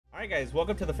Alright guys,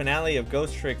 welcome to the finale of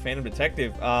Ghost Trick Phantom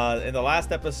Detective. In the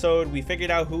last episode, we figured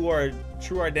out who our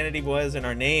true identity was and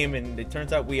our name, and it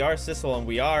turns out we are Sissel and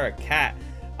we are a cat.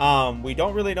 We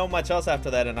don't really know much else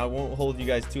after that, and I won't hold you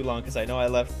guys too long because I know I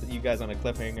left you guys on a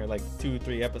cliffhanger like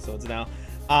 2-3 episodes now.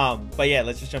 But yeah,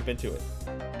 let's just jump into it.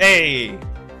 Hey!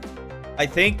 I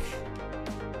think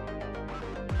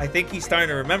he's starting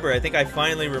to remember. I think I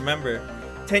finally remember.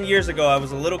 10 years ago, I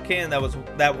was a little kid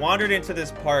that wandered into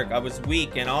this park. I was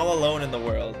weak and all alone in the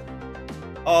world.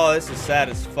 Oh, this is sad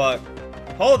as fuck.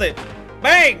 Hold it!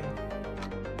 Bang!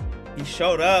 He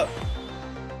showed up.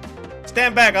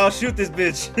 Stand back, I'll shoot this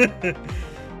bitch.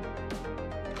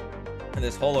 And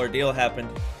this whole ordeal happened.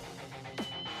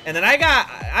 And then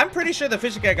I'm pretty sure the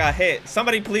fishy cat got hit.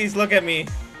 Somebody please look at me.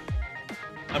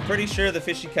 I'm pretty sure the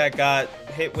fishy cat got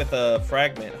hit with a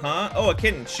fragment, huh? Oh, a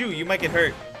kitten. Shoo, you might get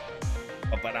hurt.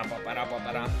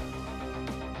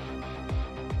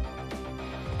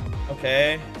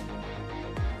 Okay.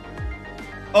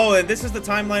 Oh, and this is the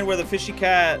timeline where the fishy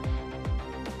cat...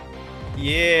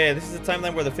 Yeah, this is the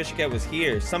timeline where the fishy cat was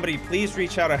here. Somebody please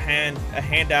reach out a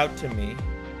hand out to me.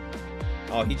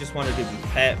 Oh, he just wanted to be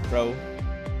pet, bro.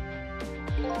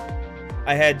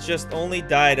 I had just only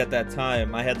died at that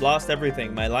time. I had lost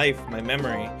everything, my life, my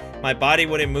memory. My body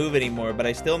wouldn't move anymore, but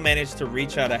I still managed to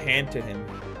reach out a hand to him.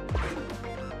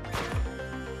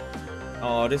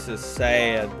 Oh, this is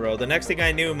sad, bro. The next thing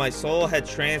I knew, my soul had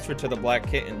transferred to the black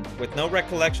kitten. With no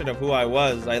recollection of who I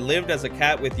was, I lived as a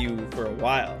cat with you for a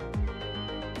while.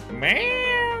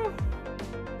 Meow.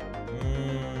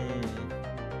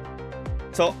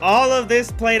 So all of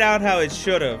this played out how it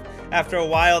should have. After a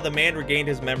while, the man regained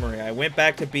his memory. I went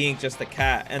back to being just a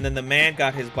cat, and then the man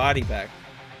got his body back.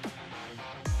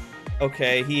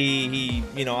 Okay, he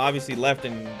you know, obviously left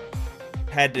and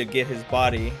had to get his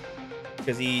body.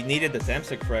 Because he needed the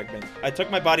Zemsek fragment. I took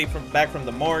my body back from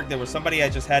the morgue. There was somebody I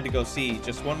just had to go see.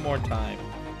 Just one more time.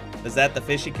 Is that the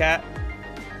fishy cat?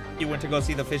 You went to go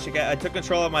see the fishy cat? I took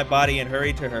control of my body and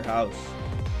hurried to her house.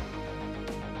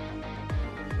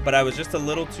 But I was just a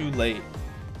little too late.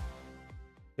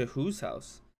 To whose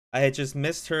house? I had just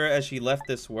missed her as she left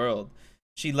this world.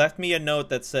 She left me a note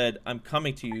that said, "I'm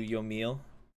coming to you, Yomil."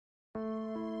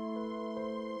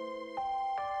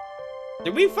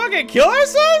 Did we fucking kill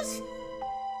ourselves?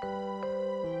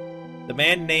 The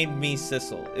man named me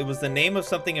Sissel. It was the name of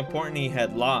something important he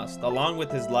had lost, along with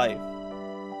his life.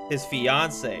 His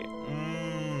fiancée.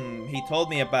 He told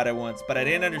me about it once, but I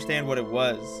didn't understand what it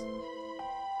was.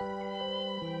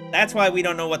 That's why we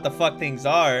don't know what the fuck things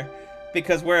are,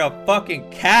 because we're a fucking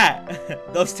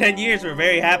cat. Those 10 years were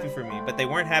very happy for me, but they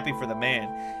weren't happy for the man,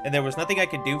 and there was nothing I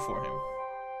could do for him.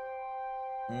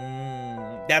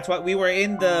 That's why we were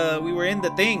in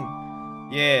the thing.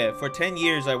 Yeah, for 10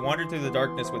 years I wandered through the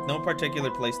darkness with no particular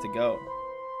place to go.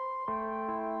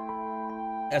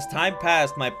 As time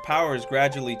passed, my powers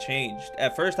gradually changed.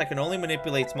 At first, I could only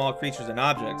manipulate small creatures and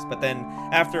objects, but then,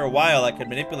 after a while, I could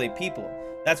manipulate people.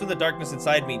 That's when the darkness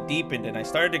inside me deepened, and I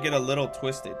started to get a little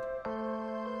twisted.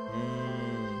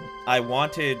 I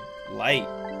wanted light.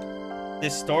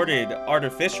 Distorted,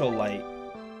 artificial light.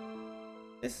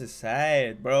 This is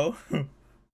sad, bro.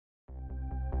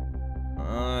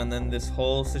 And then this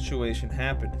whole situation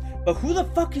happened. But who the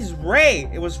fuck is Ray?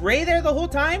 It was Ray there the whole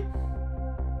time?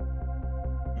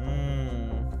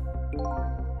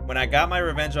 When I got my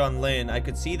revenge on Lynn, I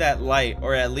could see that light,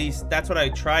 or at least that's what I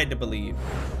tried to believe.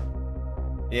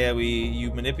 Yeah,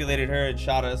 you manipulated her and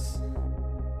shot us.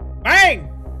 Bang!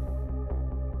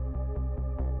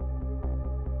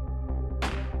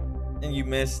 And you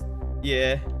missed.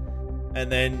 Yeah.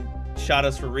 And then shot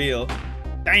us for real.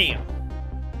 Damn!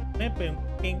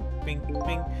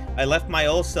 I left my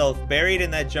old self buried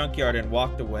in that junkyard and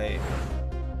walked away.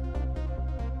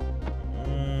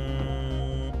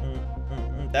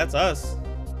 That's us.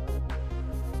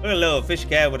 Look at a little fish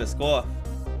cat with a score.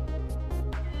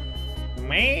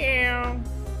 Meow.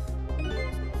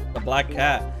 The black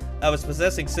cat. I was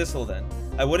possessing Sissel then.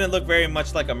 I wouldn't look very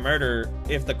much like a murderer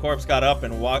if the corpse got up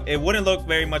and walked. It wouldn't look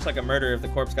very much like a murderer if the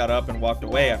corpse got up and walked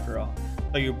away after all.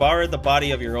 So you borrowed the body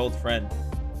of your old friend.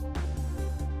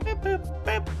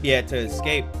 Yeah, to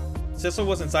escape. Sissel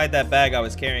was inside that bag I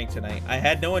was carrying tonight. I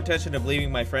had no intention of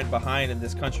leaving my friend behind in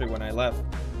this country when I left.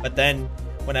 But then,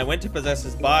 when I went to possess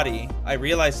his body, I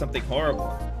realized something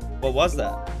horrible. What was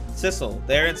that? Sissel,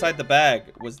 there inside the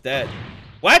bag, was dead.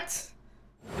 What?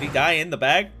 Did he die in the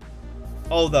bag?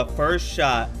 Oh, the first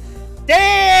shot.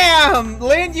 Damn!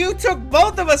 Lynn, you took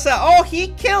both of us out. Oh, he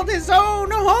killed his own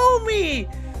homie!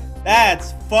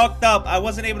 That's fucked up. I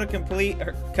wasn't able to complete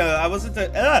her. I wasn't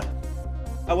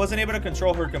able to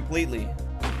control her completely.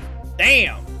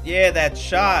 Damn. Yeah, that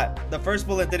shot. The first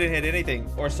bullet didn't hit anything,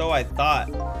 or so I thought.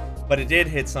 But it did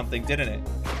hit something, didn't it?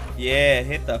 Yeah, it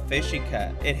hit the fishy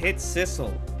cat. It hit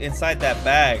Sissel inside that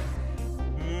bag.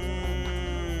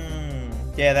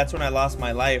 Yeah, that's when I lost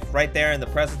my life. Right there in the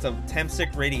presence of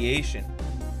Temsic radiation.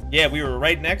 Yeah, we were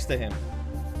right next to him.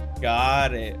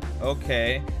 Got it.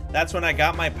 Okay. That's when I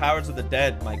got my powers of the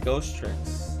dead, my ghost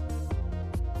tricks.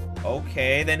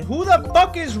 Okay, then who the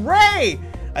fuck is Ray?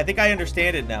 I think I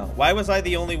understand it now. Why was I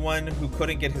the only one who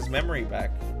couldn't get his memory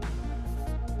back?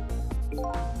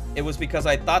 It was because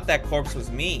I thought that corpse was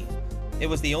me. It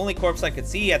was the only corpse I could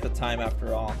see at the time,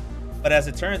 after all. But as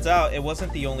it turns out, it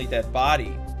wasn't the only dead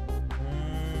body.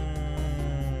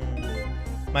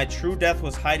 My true death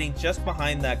was hiding just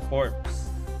behind that corpse.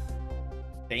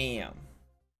 Damn.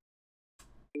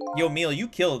 Yo, Meal, you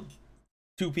killed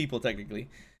 2 people, technically.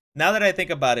 Now that I think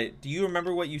about it, do you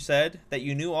remember what you said? That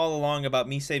you knew all along about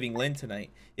me saving Lynn tonight.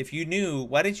 If you knew,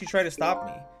 why didn't you try to stop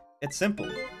me? It's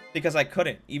simple. Because I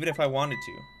couldn't, even if I wanted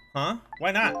to. Huh?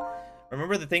 Why not?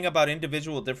 Remember the thing about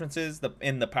individual differences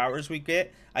in the powers we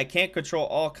get? I can't control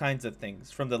all kinds of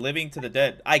things, from the living to the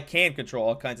dead. I can control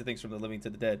all kinds of things from the living to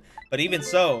the dead. But even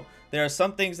so, there are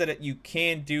some things that you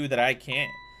can do that I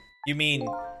can't. You mean,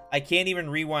 I can't even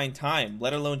rewind time,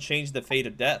 let alone change the fate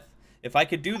of death. If I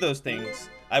could do those things,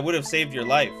 I would have saved your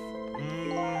life.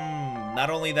 Not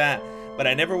only that, but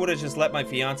I never would have just let my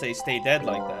fiance stay dead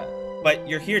like that. But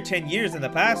you're here 10 years in the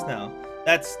past now.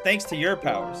 That's thanks to your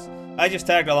powers. I just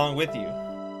tagged along with you.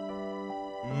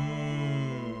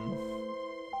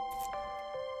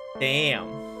 Damn.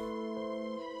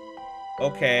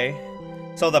 Okay.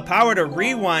 So the power to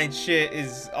rewind shit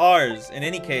is ours in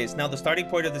any case. Now the starting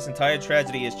point of this entire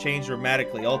tragedy has changed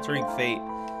dramatically, altering fate.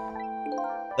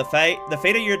 The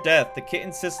fate of your death, the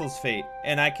kitten Sissel's fate,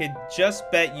 and I could just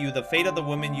bet you the fate of the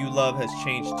woman you love has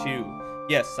changed too.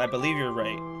 Yes, I believe you're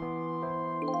right.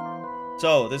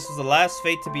 So, this is the last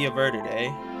fate to be averted,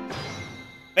 eh?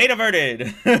 Fate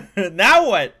averted! Now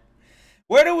what?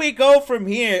 Where do we go from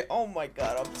here? Oh my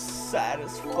god, I'm sad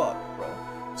as fuck,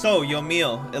 bro. So,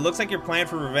 Yomiel, it looks like your plan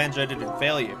for revenge ended in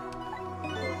failure.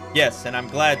 Yes, and I'm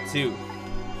glad too.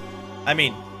 I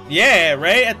mean, yeah,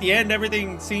 right? At the end,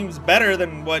 everything seems better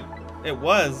than what it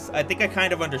was. I think I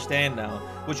kind of understand now,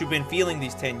 what you've been feeling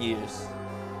these 10 years.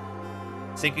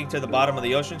 Sinking to the bottom of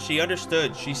the ocean, she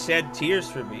understood. She shed tears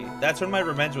for me. That's when my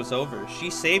revenge was over. She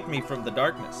saved me from the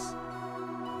darkness.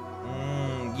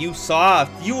 You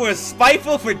soft. You were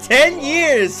spiteful for 10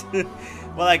 years!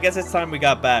 Well, I guess it's time we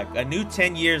got back. A new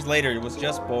 10 years later was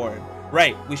just born.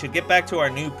 Right, we should get back to our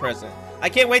new present. I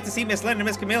can't wait to see Miss Lynn and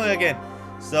Miss Camilla again.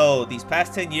 So, these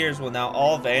past 10 years will now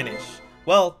all vanish.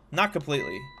 Well, not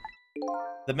completely.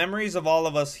 The memories of all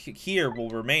of us here will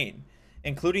remain,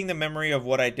 including the memory of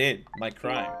what I did, my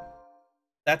crime.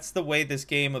 That's the way this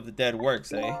game of the dead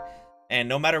works, eh? And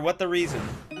no matter what the reason,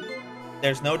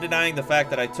 there's no denying the fact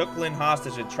that I took Lynn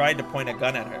hostage and tried to point a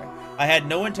gun at her. I had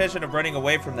no intention of running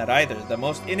away from that either, the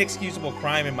most inexcusable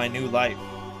crime in my new life.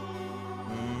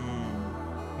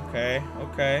 Okay.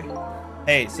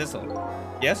 Hey, Sissel.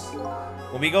 Yes?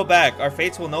 When we go back, our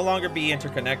fates will no longer be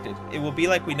interconnected. It will be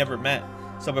like we never met.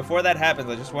 So before that happens,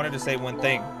 I just wanted to say one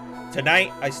thing.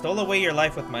 Tonight, I stole away your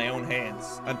life with my own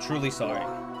hands. I'm truly sorry.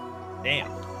 Damn.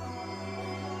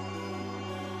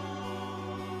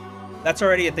 That's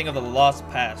already a thing of the lost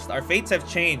past. Our fates have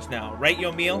changed now, right,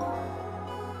 Yomiel?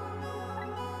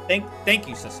 Thank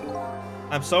you, Sissel.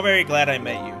 I'm so very glad I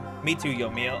met you. Me too,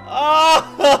 Yomiel.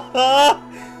 Oh!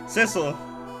 Sissel,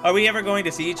 are we ever going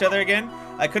to see each other again?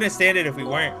 I couldn't stand it if we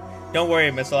weren't. Don't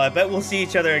worry, Missile. I bet we'll see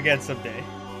each other again someday.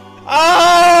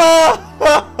 Oh!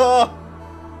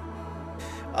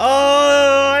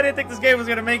 Oh, I didn't think this game was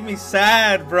gonna make me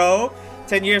sad, bro.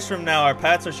 10 years from now, our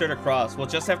paths are sure to cross. We'll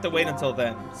just have to wait until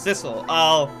then. Sissel,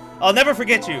 I'll never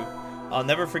forget you. I'll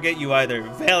never forget you either,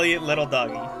 valiant little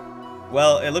doggy.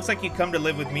 Well, it looks like you come to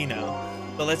live with me now.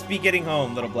 So let's be getting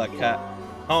home, little black cat.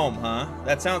 Home, huh?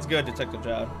 That sounds good, Detective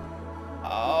Jowd.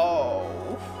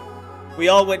 Oh. We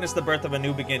all witnessed the birth of a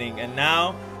new beginning, and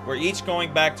now we're each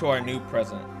going back to our new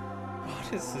present. Oh,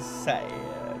 this is sad.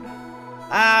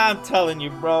 I'm telling you,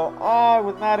 bro, I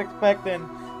was not expecting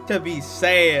to be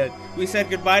sad. We said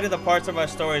goodbye to the parts of our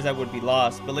stories that would be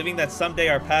lost, believing that someday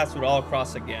our paths would all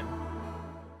cross again.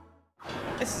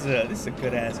 This is a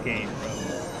good-ass game, bro.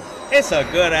 It's a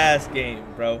good-ass game,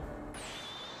 bro.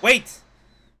 Wait,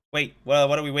 well,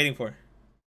 what are we waiting for?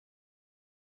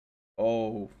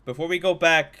 Oh, before we go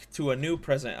back to a new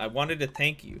present, I wanted to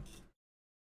thank you.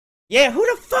 Yeah, who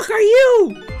the fuck are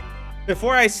you?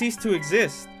 Before I cease to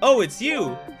exist. Oh, it's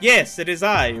you. Yes, it is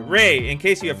I, Ray, in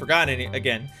case you have forgotten it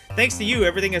again. Thanks to you,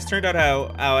 everything has turned out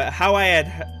how I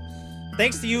had...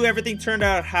 Thanks to you, everything turned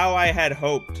out how I had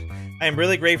hoped. I am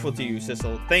really grateful to you,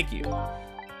 Sissel. Thank you.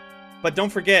 But don't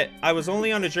forget, I was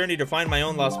only on a journey to find my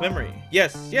own lost memory.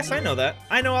 Yes, I know that.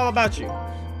 I know all about you.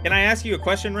 Can I ask you a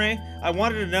question, Ray? I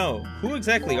wanted to know, who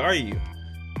exactly are you?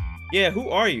 Yeah, who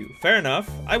are you? Fair enough.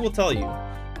 I will tell you.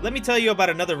 Let me tell you about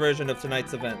another version of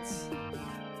tonight's events.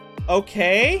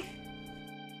 Okay.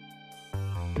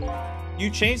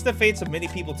 You changed the fates of many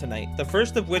people tonight, the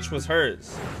first of which was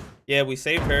hers. Yeah, we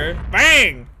saved her.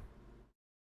 Bang!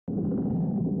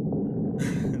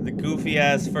 The goofy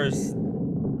ass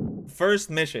first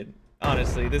mission.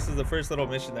 Honestly, this is the first little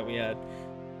mission that we had.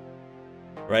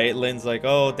 Right? Lynn's like,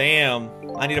 oh damn,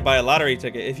 I need to buy a lottery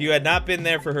ticket. If you had not been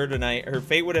there for her tonight, her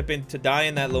fate would have been to die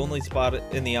in that lonely spot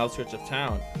in the outskirts of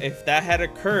town. If that had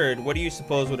occurred, what do you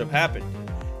suppose would have happened?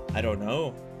 I don't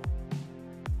know.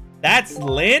 That's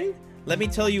Lynn? Let me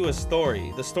tell you a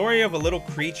story. The story of a little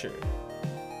creature.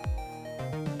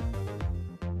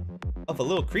 Of a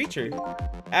little creature?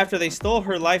 After they stole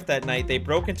her life that night, they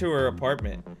broke into her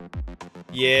apartment.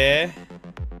 Yeah.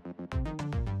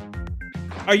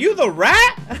 Are you the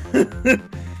rat?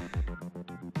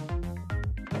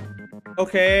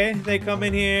 Okay, they come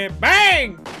in here.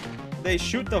 Bang! They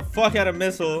shoot the fuck out of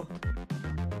Missile.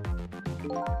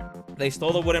 They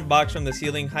stole the wooden box from the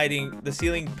ceiling, hiding the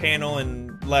ceiling panel,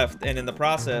 and left. And in the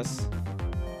process,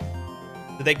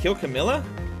 did they kill Camilla?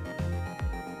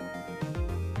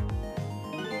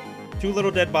 2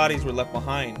 little dead bodies were left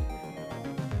behind.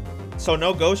 So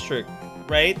no ghost trick,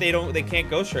 right? They can't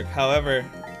ghost trick. However,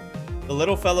 the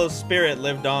little fellow's spirit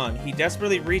lived on. He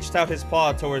desperately reached out his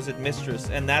paw towards its mistress,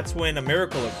 and that's when a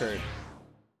miracle occurred.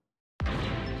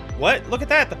 What? Look at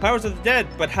that! The powers of the dead.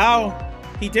 But how?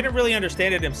 He didn't really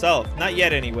understand it himself. Not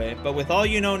yet, anyway. But with all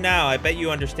you know now, I bet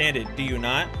you understand it. Do you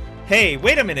not? Hey,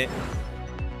 wait a minute!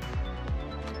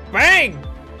 Bang!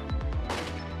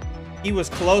 He was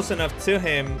close enough to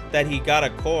him that he got a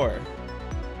core.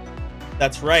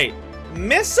 That's right.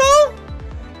 Missile?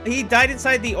 He died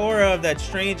inside the aura of that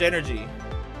strange energy.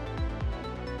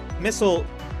 Missile.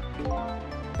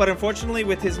 But unfortunately,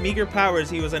 with his meager powers,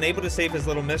 he was unable to save his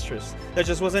little mistress. There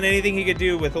just wasn't anything he could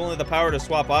do with only the power to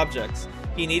swap objects.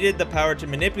 He needed the power to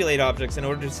manipulate objects in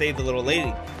order to save the little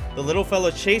lady. The little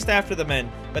fellow chased after the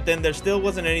men, but then there still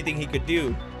wasn't anything he could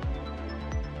do.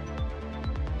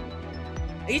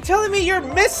 Are you telling me you're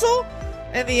Missile?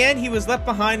 In the end, he was left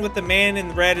behind with the man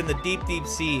in red in the deep, deep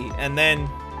sea. And then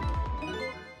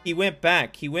he went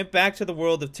back. He went back to the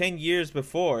world of 10 years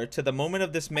before, to the moment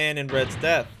of this man in red's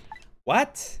death.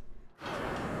 What?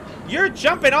 You're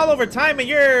jumping all over time and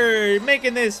you're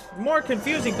making this more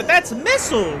confusing, but that's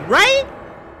Missile, right?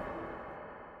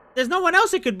 There's no one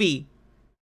else it could be.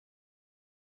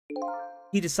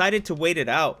 He decided to wait it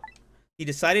out. He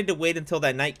decided to wait until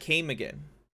that night came again.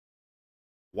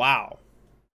 Wow.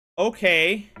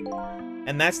 Okay.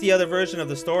 And that's the other version of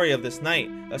the story of this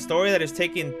night. A story that has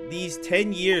taken these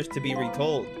 10 years to be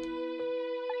retold.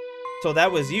 So that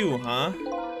was you, huh?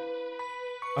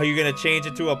 Are you gonna change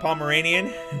it to a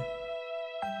Pomeranian?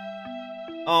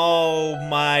 Oh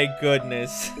my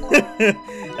goodness.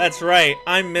 That's right,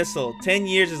 I'm Missile. 10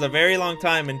 years is a very long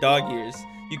time in dog years.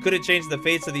 You could have changed the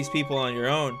fates of these people on your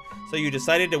own, so you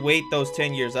decided to wait those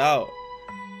 10 years out.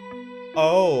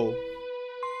 Oh.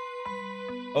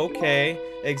 Okay,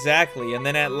 exactly. And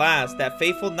then at last, that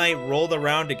fateful night rolled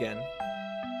around again.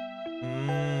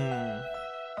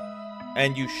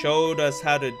 And you showed us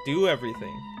how to do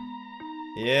everything.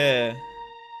 Yeah.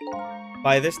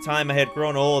 By this time, I had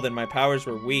grown old and my powers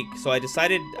were weak, so I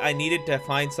decided I needed to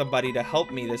find somebody to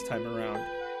help me this time around.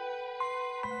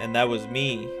 And that was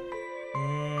me.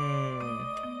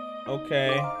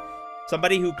 Okay.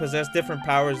 Somebody who possessed different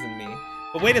powers than me.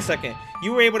 But wait a second,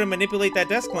 you were able to manipulate that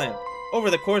desk lamp. Over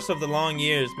the course of the long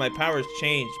years, my powers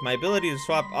changed. My ability to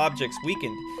swap objects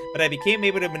weakened, but I became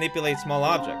able to manipulate small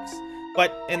objects.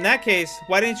 But in that case,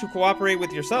 why didn't you cooperate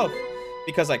with yourself?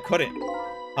 Because I couldn't.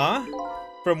 Huh?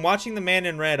 From watching the man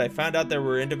in red, I found out there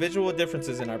were individual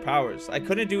differences in our powers. I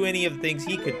couldn't do any of the things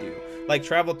he could do, like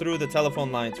travel through the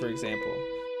telephone lines, for example.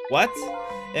 What?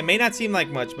 It may not seem like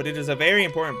much, but it is a very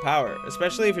important power,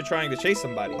 especially if you're trying to chase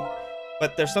somebody.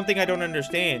 But there's something I don't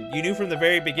understand. You knew from the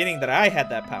very beginning that I had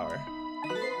that power.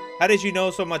 How did you know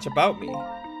so much about me?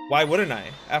 Why wouldn't I?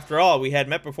 After all, we had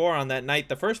met before on that night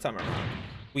the first time around.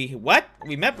 What?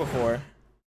 We met before?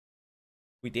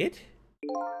 We did?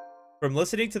 From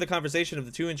listening to the conversation of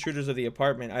the 2 intruders of the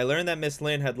apartment, I learned that Miss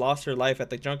Lynn had lost her life at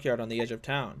the junkyard on the edge of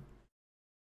town.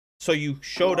 So you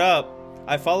showed up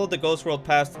I followed the Ghost World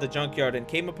pass to the junkyard and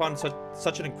came upon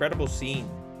such an incredible scene.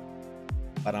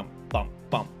 Ba-dum, bum,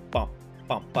 bum, bum,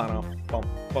 bum, ba-dum, bum,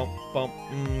 bum,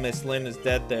 bum. Miss Lynn is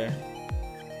dead there.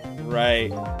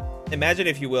 Right. Imagine,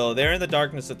 if you will, there in the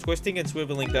darkness, a twisting and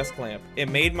swiveling desk lamp. It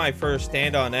made my fur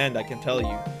stand on end, I can tell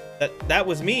you. That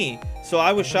was me. So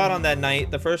I was shot on that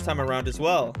night the first time around as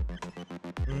well.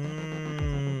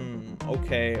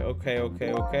 Okay.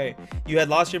 You had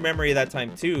lost your memory that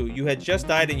time too. You had just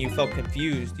died and you felt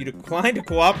confused. You declined to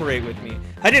cooperate with me.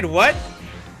 I did what?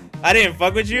 I didn't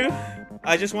fuck with you?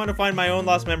 I just want to find my own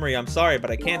lost memory. I'm sorry, but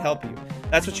I can't help you.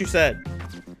 That's what you said.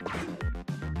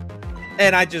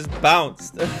 And I just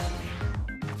bounced.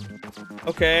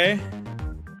 Okay.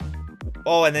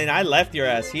 Oh, and then I left your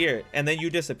ass here. And then you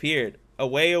disappeared.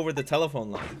 Away over the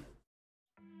telephone line.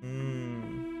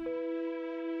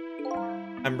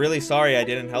 I'm really sorry I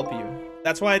didn't help you.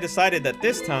 That's why I decided that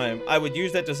this time I would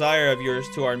use that desire of yours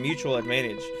to our mutual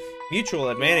advantage. Mutual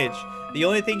advantage? The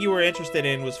only thing you were interested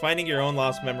in was finding your own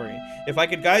lost memory. If I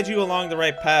could guide you along the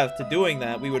right path to doing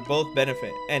that, we would both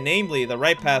benefit. And namely, the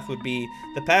right path would be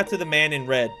the path to the man in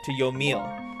red, to Yomiel.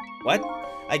 What?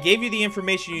 I gave you the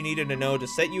information you needed to know to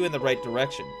set you in the right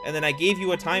direction. And then I gave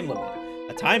you a time limit.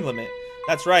 A time limit?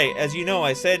 That's right. As you know,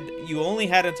 I said you only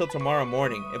had until tomorrow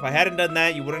morning. If I hadn't done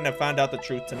that, you wouldn't have found out the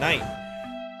truth tonight.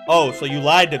 Oh, so you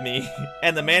lied to me.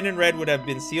 And the man in red would have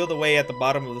been sealed away at the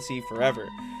bottom of the sea forever.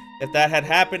 If that had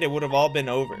happened, it would have all been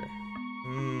over.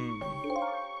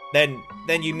 Then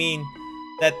you mean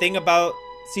that thing about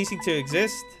ceasing to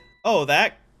exist? Oh,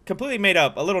 that? Completely made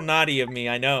up. A little naughty of me,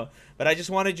 I know. But I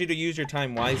just wanted you to use your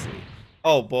time wisely.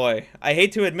 Oh boy. I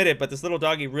hate to admit it, but this little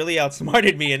doggy really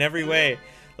outsmarted me in every way.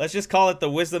 Let's just call it the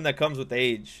wisdom that comes with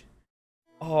age.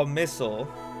 Oh, Missile.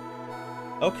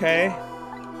 Okay.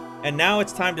 And now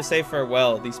it's time to say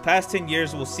farewell. These past 10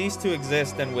 years will cease to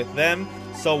exist, and with them,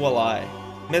 so will I.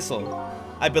 Missile,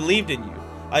 I believed in you.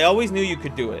 I always knew you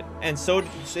could do it. And so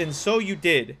you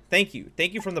did. Thank you.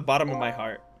 Thank you from the bottom of my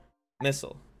heart.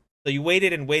 Missile. So you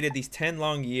waited and waited these 10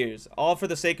 long years, all for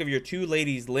the sake of your two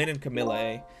ladies, Lynn and Camilla,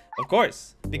 eh? Of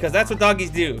course, because that's what doggies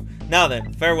do. Now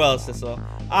then, farewell, Sissel.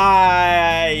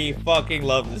 I fucking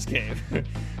love this game.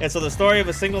 And so the story of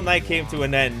a single night came to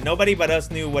an end. Nobody but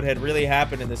us knew what had really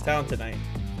happened in this town tonight.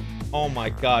 Oh my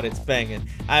god, it's banging.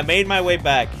 I made my way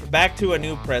back to a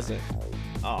new present.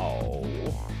 Oh.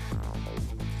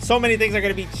 So many things are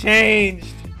gonna be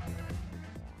changed.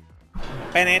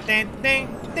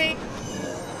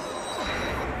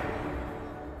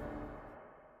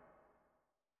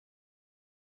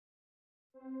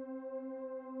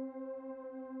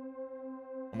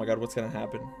 Oh my god, what's gonna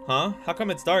happen? Huh? How come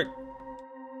it's dark?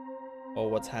 Oh,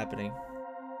 what's happening?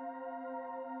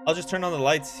 I'll just turn on the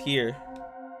lights here.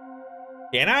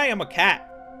 Can I? I'm a cat.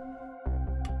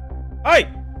 Hey!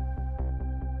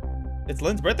 It's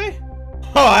Lynn's birthday?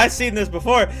 Oh, I've seen this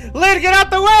before. Lynn, get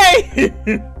out the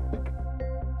way!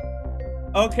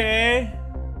 Okay.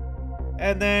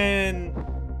 And then,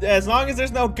 as long as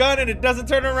there's no gun and it doesn't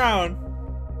turn around.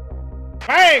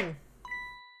 Bang!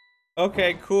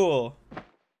 Okay, cool.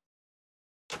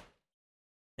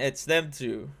 It's them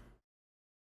two.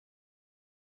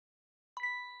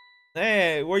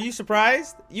 Hey, were you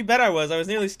surprised? You bet I was. I was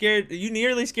nearly scared. You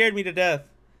nearly scared me to death.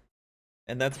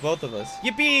 And that's both of us.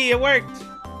 Yippee, it worked.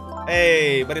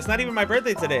 Hey, but it's not even my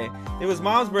birthday today. It was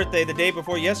Mom's birthday the day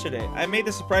before yesterday. I made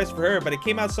the surprise for her, but it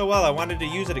came out so well I wanted to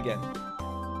use it again.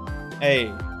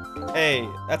 Hey,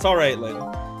 that's all right, Lynn.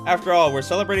 After all, we're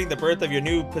celebrating the birth of your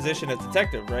new position as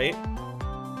detective, right?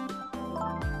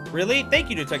 Really? Thank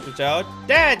you, Detective Child.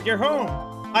 Dad, you're home.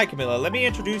 Hi, Camilla. Let me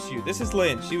introduce you. This is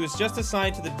Lynn. She was just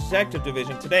assigned to the detective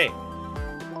division today.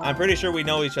 I'm pretty sure we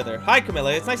know each other. Hi,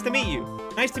 Camilla. It's nice to meet you.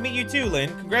 Nice to meet you too, Lynn.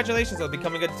 Congratulations on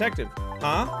becoming a detective.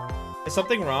 Huh? Is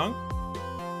something wrong?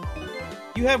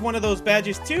 You have one of those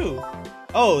badges too.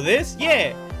 Oh, this?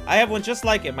 Yeah. I have one just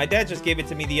like it. My dad just gave it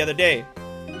to me the other day.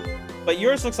 But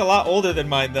yours looks a lot older than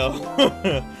mine, though.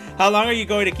 How long are you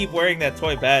going to keep wearing that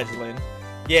toy badge, Lynn?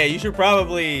 Yeah, you should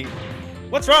probably...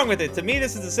 What's wrong with it? To me,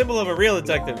 this is the symbol of a real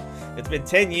detective. It's been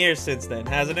 10 years since then,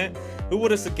 hasn't it? Who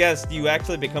would have guessed you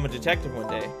actually become a detective one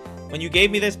day? When you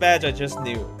gave me this badge, I just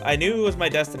knew. I knew it was my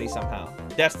destiny somehow.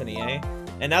 Destiny, eh?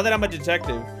 And now that I'm a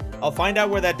detective, I'll find out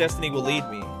where that destiny will lead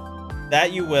me.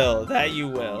 That you will. That you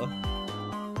will.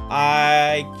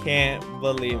 I can't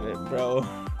believe it, bro.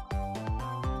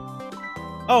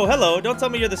 Oh, hello. Don't tell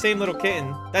me you're the same little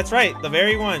kitten. That's right, the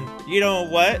very one. You know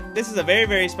what? This is a very,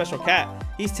 very special cat.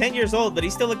 He's 10 years old, but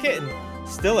he's still a kitten.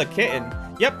 Still a kitten?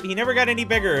 Yep, he never got any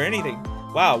bigger or anything.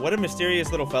 Wow, what a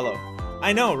mysterious little fellow.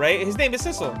 I know, right? His name is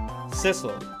Sissel.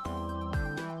 Sissel.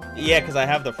 Yeah, because I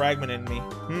have the fragment in me.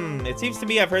 It seems to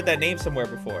me I've heard that name somewhere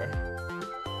before.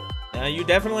 You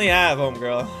definitely have,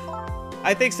 homegirl.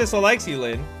 I think Sissel likes you,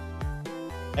 Lynn.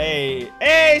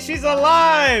 Hey, she's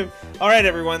alive! Alright,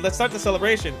 everyone, let's start the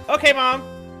celebration. Okay, Mom.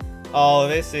 Oh,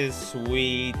 this is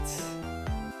sweet.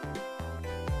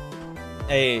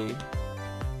 Hey.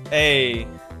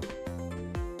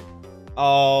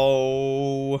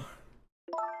 Oh.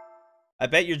 I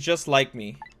bet you're just like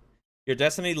me. Your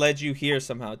destiny led you here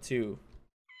somehow, too.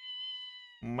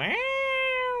 Meow.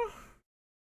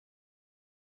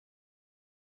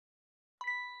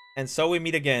 And so we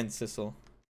meet again, Sissel.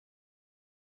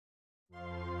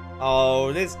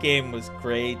 Oh, this game was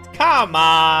great. Come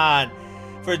on!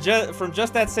 From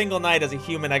just that single night as a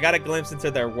human, I got a glimpse into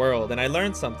their world, and I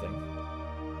learned something.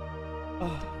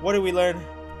 What did we learn?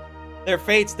 Their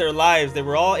fates, their lives, they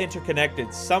were all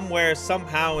interconnected. Somewhere,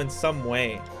 somehow, in some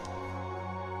way.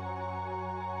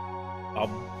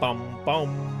 Bum,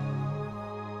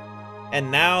 bum.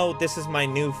 And now, this is my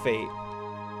new fate.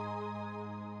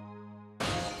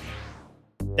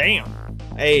 Damn.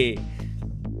 Hey.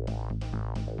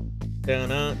 Dun,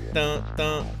 dun, dun,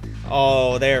 dun.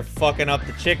 Oh, they're fucking up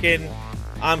the chicken.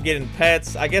 I'm getting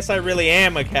pets. I guess I really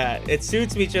am a cat. It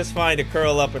suits me just fine to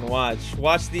curl up and watch.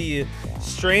 Watch the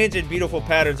strange and beautiful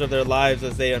patterns of their lives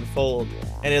as they unfold.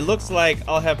 And it looks like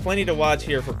I'll have plenty to watch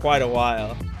here for quite a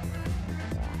while.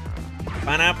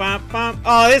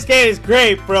 Oh, this game is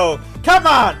great, bro. Come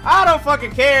on. I don't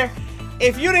fucking care.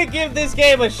 If you didn't give this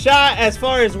game a shot as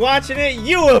far as watching it,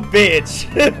 you a bitch.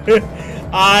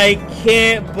 I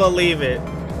can't believe it.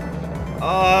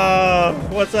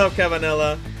 What's up,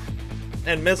 Cavanella?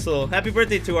 And Missile. Happy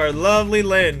birthday to our lovely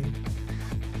Lynn.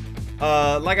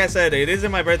 Like I said, it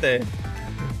isn't my birthday.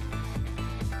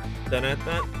 Dun -dun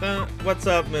 -dun -dun. What's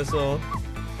up, Missile?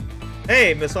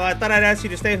 Hey, Missile, I thought I'd ask you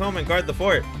to stay home and guard the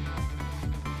fort.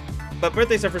 But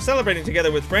birthdays are for celebrating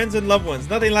together with friends and loved ones.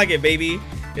 Nothing like it, baby.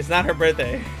 It's not her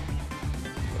birthday.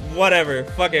 Whatever.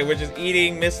 Fuck it. We're just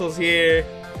eating. Missile's here.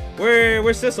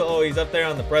 Where's Sissel? Oh, he's up there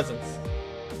on the presents.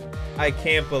 I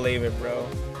can't believe it, bro.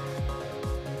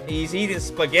 He's eating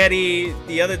spaghetti.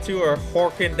 The other two are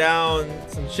horking down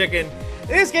some chicken.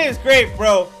 This game's great,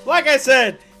 bro. Like I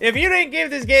said, if you didn't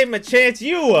give this game a chance,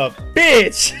 you a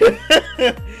bitch.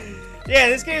 Yeah,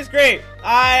 this game's great.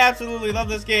 I absolutely love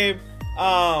this game.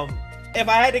 If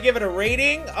I had to give it a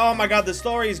rating, oh my god, the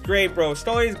story is great, bro.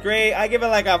 Story's great. I give it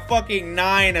like a fucking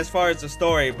 9 as far as the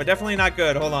story, but definitely not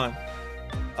good. Hold on.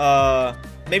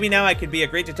 Maybe now I could be a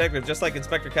great detective just like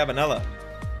Inspector Cavanella.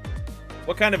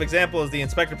 What kind of example is the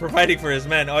inspector providing for his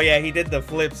men? Oh yeah, he did the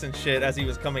flips and shit as he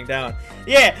was coming down.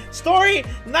 Yeah, story,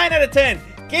 9 out of 10.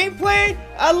 Gameplay,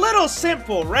 a little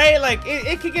simple, right? Like,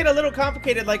 it could get a little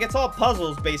complicated. Like, it's all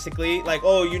puzzles, basically. Like,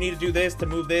 oh, you need to do this to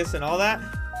move this and all that.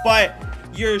 But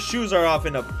your shoes are off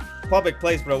in a public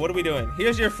place, bro. What are we doing?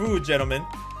 Here's your food, gentlemen.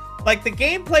 Like, the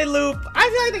gameplay loop, I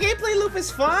feel like the gameplay loop is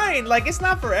fine. Like, it's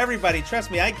not for everybody. Trust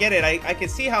me, I get it. I can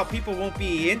see how people won't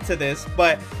be into this,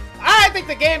 but I think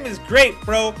the game is great,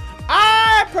 bro.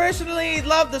 I personally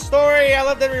love the story. I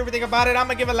loved everything about it. I'm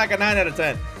gonna give it like a 9 out of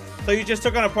 10. So you just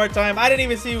took on a part-time. I didn't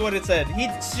even see what it said.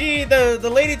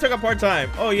 The lady took a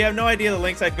part-time. Oh, you have no idea the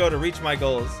lengths I'd go to reach my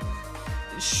goals.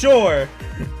 Sure.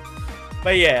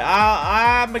 But yeah,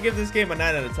 I'm gonna give this game a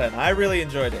 9 out of 10. I really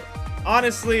enjoyed it.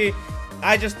 Honestly,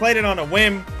 I just played it on a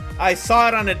whim. I saw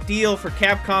it on a deal for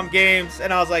Capcom Games,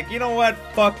 and I was like, you know what?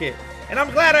 Fuck it. And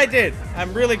I'm glad I did.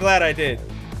 I'm really glad I did.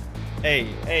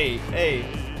 Hey.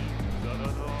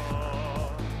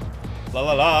 La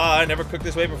la la, I never cooked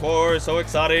this way before. So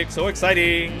exotic, so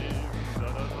exciting.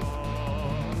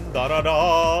 Da da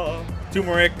da.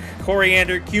 Turmeric,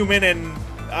 coriander, cumin, and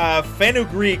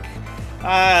fenugreek.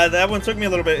 That one took me a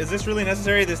little bit. Is this really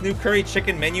necessary? This new curry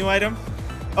chicken menu item?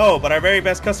 Oh, but our very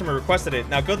best customer requested it.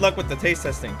 Now good luck with the taste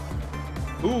testing.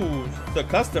 Ooh, the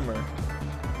customer.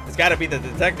 It's gotta be the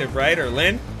detective, right? Or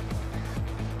Lynn?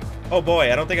 Oh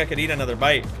boy, I don't think I could eat another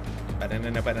bite.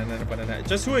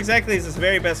 Just who exactly is this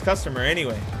very best customer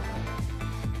anyway?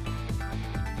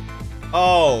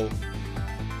 Oh.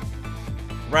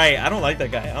 Right, I don't like that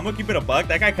guy. I'm gonna keep it a buck.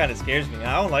 That guy kind of scares me.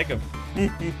 I don't like him.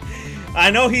 I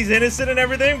know he's innocent and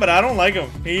everything, but I don't like him.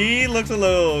 He looks a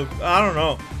little, I don't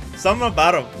know. Something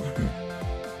about him.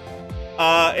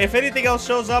 If anything else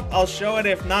shows up, I'll show it.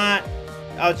 If not,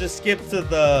 I'll just skip to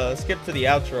the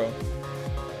outro.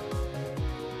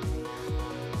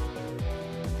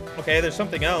 Okay, there's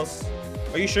something else.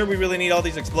 Are you sure we really need all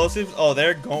these explosives? Oh,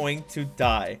 they're going to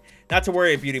die. Not to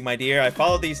worry, Beauty, my dear. I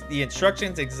followed the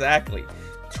instructions exactly.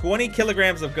 20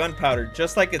 kilograms of gunpowder,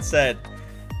 just like it said.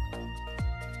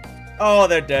 Oh,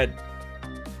 they're dead.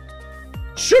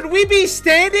 Should we be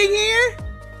standing here?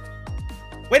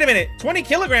 Wait a minute, 20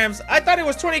 kilograms? I thought it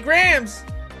was 20 grams.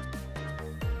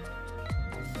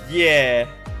 Yeah.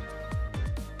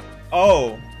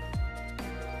 Oh.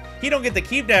 He don't get to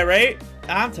keep that, right?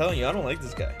 I'm telling you, I don't like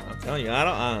this guy. I'm telling you, I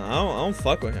don't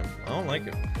fuck with him. I don't like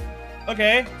him.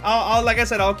 Okay, I'll like I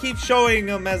said, I'll keep showing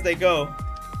them as they go.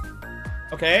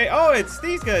 Okay. Oh, it's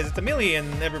these guys. It's Amelie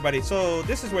and everybody. So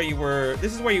this is where you were.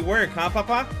 This is where you work, huh,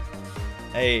 Papa?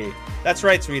 Hey, that's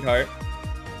right, sweetheart.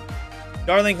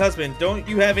 Darling husband, don't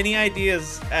you have any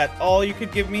ideas at all you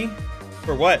could give me?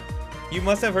 For what? You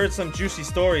must have heard some juicy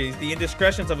stories. The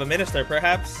indiscretions of a minister,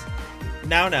 perhaps?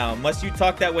 Now, must you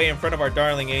talk that way in front of our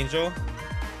darling angel?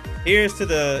 Here is to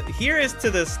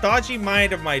the stodgy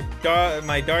mind of my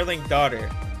darling daughter.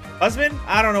 Husband?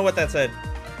 I don't know what that said.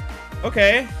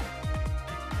 Okay.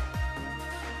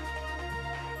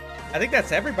 I think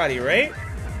that's everybody, right?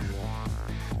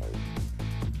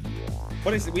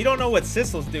 What is it? We don't know what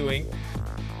Sissel's doing.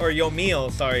 Or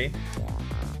Yomiel, sorry.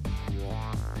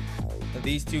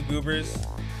 These two goobers.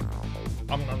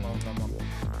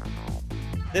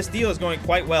 This deal is going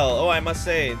quite well. Oh, I must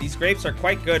say, these grapes are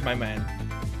quite good, my man.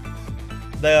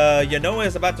 The Yanoa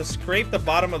is about to scrape the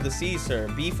bottom of the sea, sir.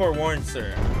 Be forewarned,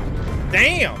 sir.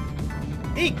 Damn!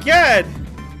 He good!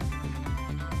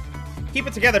 Keep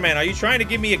it together, man. Are you trying to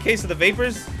give me a case of the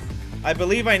vapors? I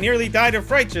believe I nearly died of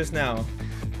fright just now.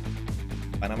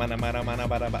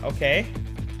 Okay.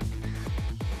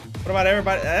 What about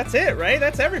everybody? That's it, right?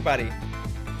 That's everybody.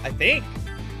 I think.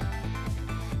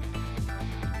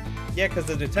 Yeah, because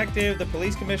the detective, the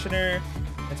police commissioner,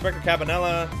 Inspector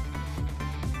Cabanella.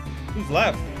 Who's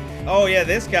left? Oh, yeah,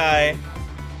 this guy.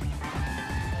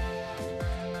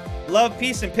 Love,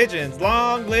 peace, and pigeons.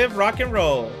 Long live rock and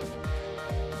roll.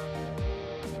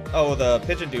 Oh, the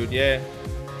pigeon dude, yeah.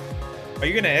 Are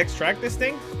you going to extract this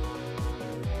thing?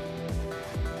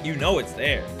 You know it's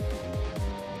there.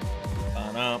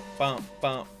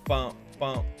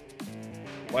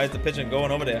 Why is the pigeon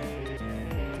going over there?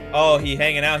 Oh, he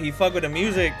hanging out. He fuck with the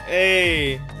music.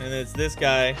 Hey, and it's this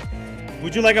guy.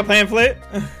 Would you like a pamphlet?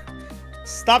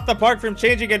 Stop the park from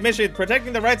changing admission,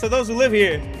 protecting the rights of those who live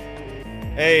here.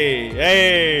 Hey,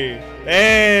 hey,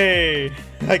 hey.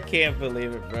 I can't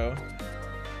believe it, bro.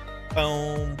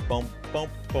 Boom, boom, boom,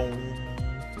 boom.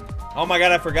 Oh my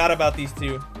god, I forgot about these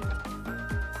two.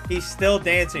 He's still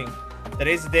dancing.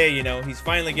 Today's the day, you know. He's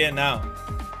finally getting out.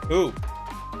 Who?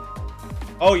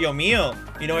 Oh, Yomiel.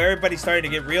 You know, everybody's starting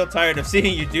to get real tired of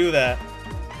seeing you do that.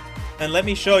 And let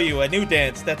me show you a new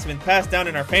dance that's been passed down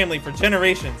in our family for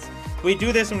generations. We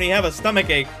do this when we have a stomach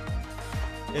ache.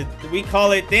 We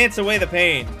call it Dance Away the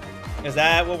Pain. Is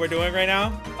that what we're doing right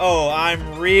now? Oh,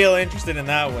 I'm real interested in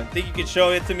that one. Think you could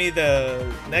show it to me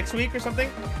the next week or something?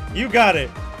 You got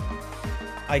it.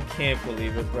 I can't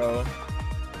believe it, bro.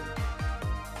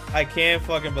 I can't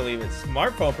fucking believe it.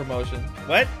 Smartphone promotion.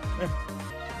 What?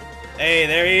 Hey,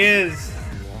 there he is.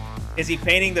 Is he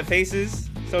painting the faces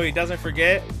so he doesn't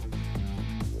forget?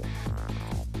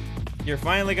 You're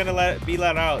finally gonna be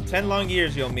let out. 10 long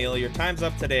years, Yomiel. Your time's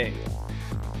up today.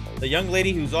 The young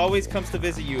lady who's always comes to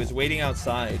visit you is waiting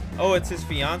outside. Oh, it's his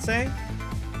fiance?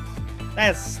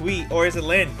 That's sweet. Or is it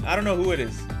Lynn? I don't know who it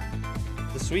is.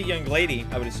 The sweet young lady.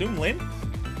 I would assume Lynn?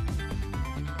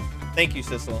 Thank you,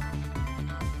 Sissel.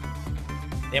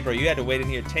 Damn, bro, you had to wait in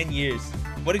here 10 years.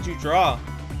 What did you draw?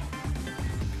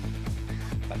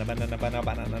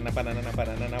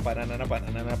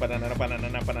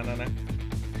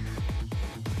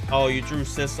 Oh, you drew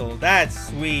Sissel. That's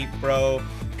sweet, bro.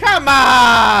 Come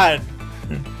on!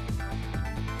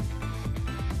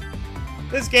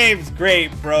 This game's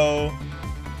great, bro.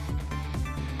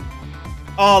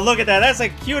 Oh, look at that. That's a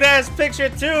cute-ass picture,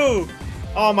 too.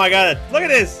 Oh, my God. Look at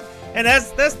this. And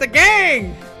that's the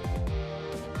gang.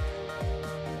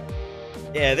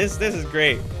 Yeah, this is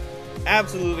great.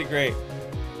 Absolutely great.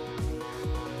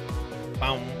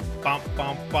 Bum, bum,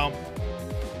 bum, bum.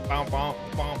 Bum, bum,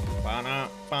 bum, bum,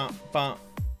 bum, bum.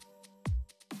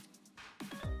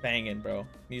 Banging, bro.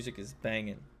 Music is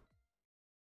banging.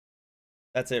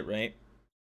 That's it, right?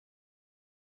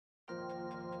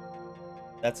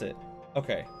 That's it.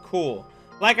 Okay, cool.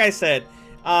 Like I said,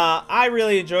 I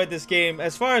really enjoyed this game.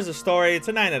 As far as the story, it's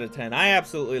a 9 out of 10. I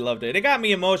absolutely loved it. It got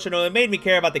me emotional. It made me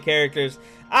care about the characters.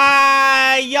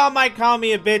 Y'all might call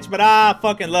me a bitch, but I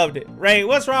fucking loved it, right?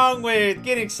 What's wrong with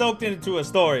getting soaked into a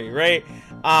story, right?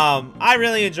 I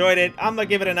really enjoyed it. I'm gonna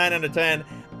give it a 9 out of 10.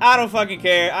 I don't fucking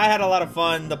care. I had a lot of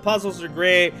fun. The puzzles are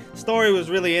great. Story was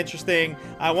really interesting.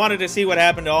 I wanted to see what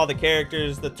happened to all the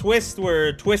characters. The twists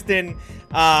were twisting.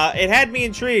 It had me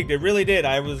intrigued. It really did.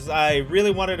 I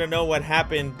really wanted to know what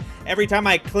happened. Every time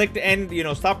I clicked end, you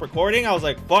know, stop recording, I was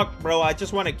like, fuck, bro, I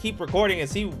just want to keep recording and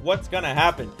see what's gonna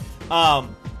happen.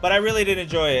 But I really did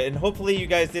enjoy it, and hopefully you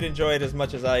guys did enjoy it as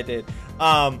much as I did.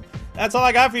 That's all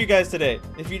I got for you guys today.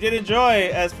 If you did enjoy,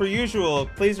 as per usual,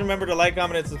 please remember to like,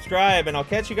 comment, and subscribe, and I'll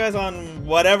catch you guys on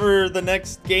whatever the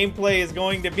next gameplay is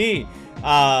going to be.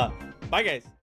 Bye, guys.